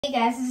Hey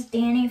guys, this is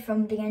Danny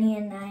from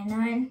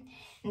Dannyin99,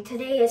 and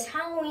today is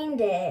Halloween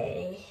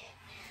day.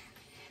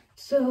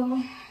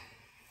 So,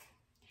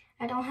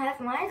 I don't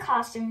have my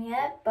costume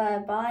yet, but I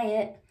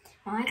bought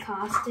my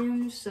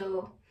costume,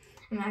 so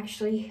I'm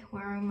actually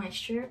wearing my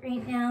shirt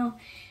right now,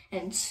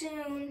 and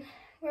soon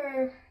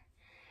we're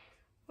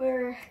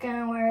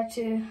gonna wear it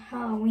to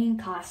Halloween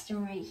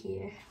costume right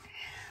here.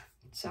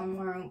 So I'm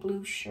wearing a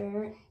blue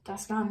shirt.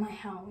 That's not my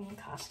Halloween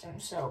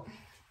costume, so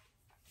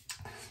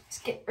let's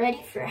get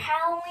ready for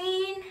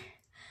Halloween.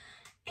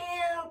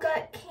 And I've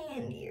got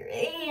candy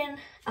right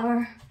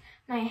in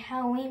my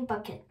Halloween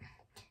bucket,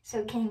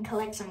 so I can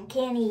collect some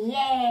candy.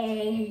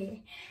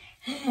 Yay!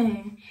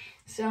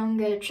 So I'm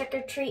gonna trick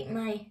or treat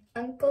my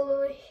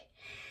uncle.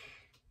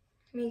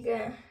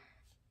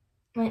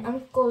 My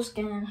uncle's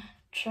gonna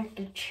trick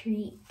or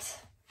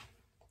treat.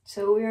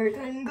 So we're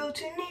gonna go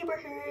to the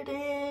neighborhood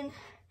and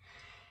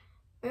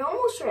we're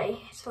almost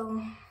ready.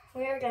 So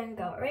we're gonna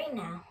go right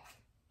now.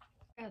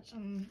 Got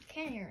some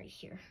candy right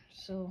here,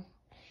 so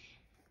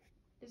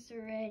it's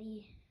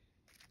already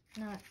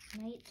not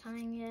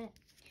nighttime yet.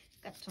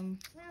 Got some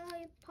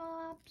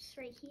lollipops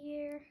right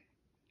here.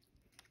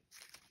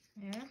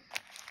 Yeah.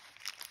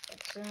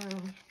 Got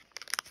some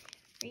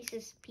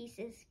Reese's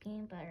Pieces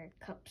peanut butter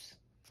cups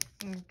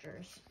and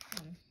jars.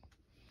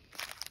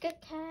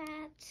 Good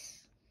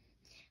cats.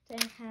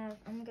 Then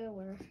I'm gonna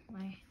wear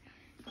my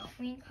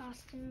Halloween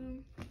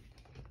costume.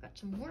 Got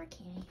some more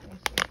candy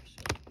right here.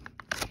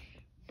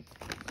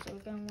 So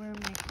we're gonna wear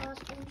my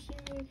costume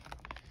soon,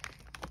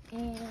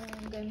 and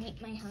I'm gonna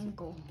meet my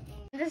uncle.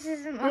 This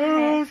is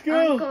my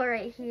uncle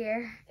right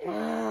here.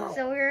 Wow.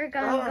 So we're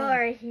gonna go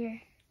right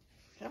here.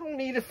 I don't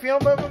need to film,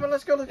 but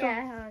let's go.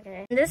 Yeah,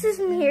 okay. This is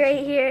me right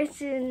here. It's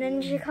a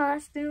ninja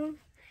costume.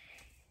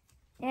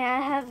 Yeah,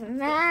 I have a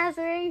mask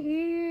right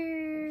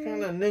here.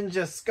 Kind of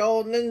ninja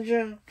skull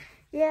ninja.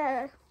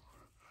 Yeah.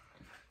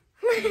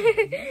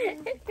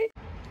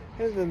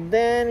 Here's the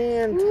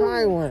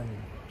Dannyin99.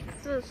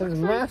 His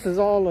mask is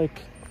all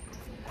like,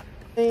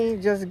 he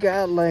just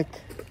got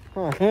like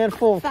a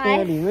handful of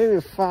candy,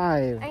 maybe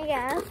 5.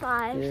 Yeah,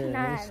 5. Yeah,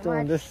 not he's still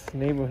much. in this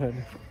neighborhood.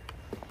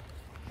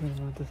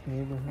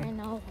 I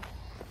know.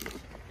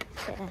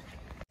 Yeah.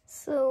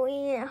 So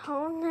we at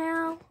home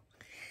now,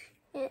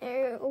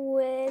 and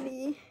we're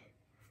ready.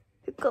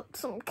 Pick up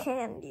some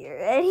candy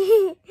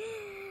already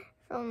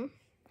from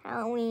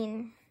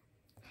Halloween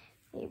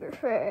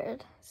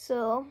neighborhood.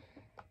 So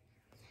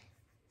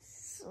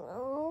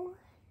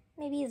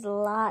maybe it's a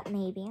lot.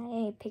 Maybe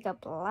I pick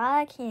up a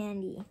lot of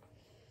candy.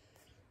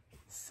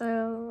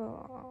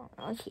 So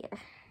here.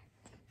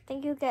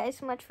 Thank you guys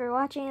so much for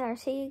watching. I'll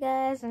see you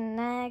guys in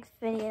the next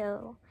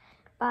video.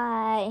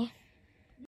 Bye.